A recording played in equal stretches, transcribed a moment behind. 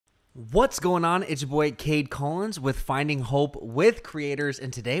What's going on? It's your boy Cade Collins with Finding Hope with Creators,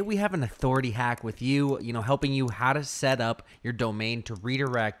 and today we have an authority hack with you, helping you how to set up your domain to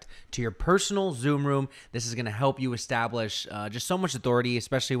redirect to your personal Zoom room. This is going to help you establish just so much authority,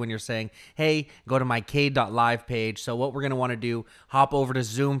 especially when you're saying, hey, go to my Kaid.live page. So what we're going to want to do, hop over to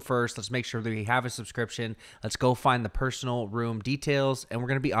Zoom first. Let's make sure that we have a subscription. Let's go find the personal room details, and we're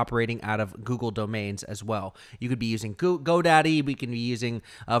going to be operating out of Google domains as well. You could be using GoDaddy. We can be using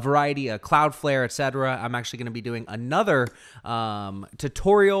a variety of Cloudflare, etc. I'm actually going to be doing another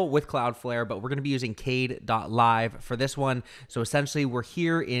tutorial with Cloudflare, but we're going to be using Kaid.live for this one. So essentially, we're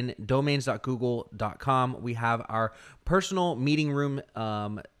here in domains.google.com. We have our personal meeting room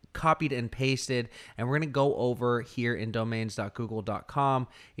copied and pasted, and we're going to go over here in domains.google.com.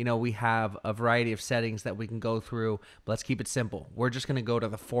 We have a variety of settings that we can go through, but let's keep it simple. We're just going to go to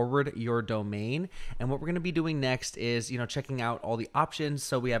the forward your domain, and what we're going to be doing next is checking out all the options.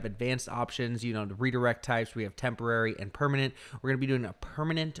 So we have advanced options, the redirect types. We have temporary and permanent. We're going to be doing a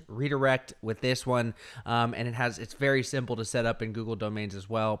permanent redirect with this one, and it's very simple to set up in Google Domains as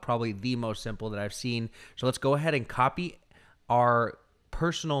well, probably the most simple that I've seen. So let's go ahead and copy our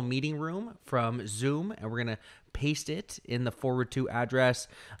personal meeting room from Zoom, and we're going to paste it in the forward to address.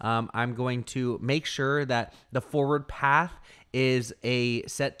 I'm going to make sure that the forward path is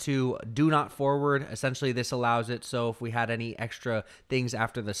set to do not forward. Essentially, this allows it so if we had any extra things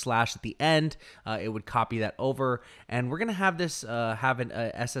after the slash at the end, it would copy that over. And we're going to have this have an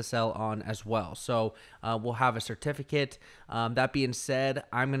SSL on as well. So we'll have a certificate. That being said,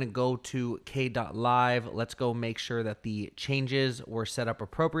 I'm going to go to Kaid.live. Let's go make sure that the changes were set up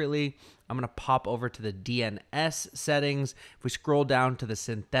appropriately. I'm going to pop over to the DNS settings. If we scroll down to the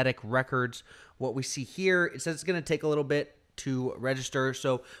synthetic records, what we see here, it says it's going to take a little bit to register.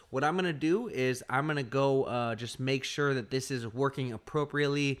 So what I'm going to do is I'm going to go just make sure that this is working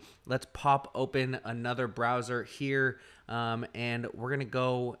appropriately. Let's pop open another browser here, and we're going to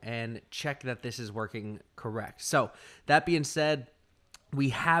go and check that this is working correct. So that being said, we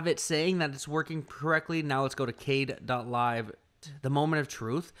have it saying that it's working correctly. Now let's go to Kaid.live. The moment of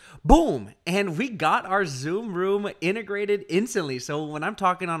truth, boom, and we got our Zoom room integrated instantly. So when I'm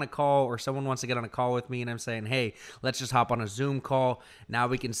talking on a call or someone wants to get on a call with me and I'm saying, hey, let's just hop on a Zoom call, now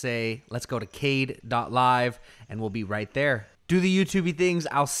we can say, let's go to Kaid.live, and we'll be right there. Do the YouTubey things.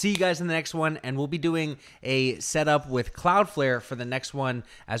 I'll see you guys in the next one, and we'll be doing a setup with Cloudflare for the next one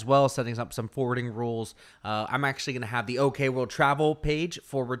as well, setting up some forwarding rules. I'm actually going to have the OK World Travel page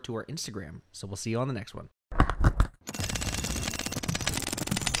forward to our Instagram, so we'll see you on the next one.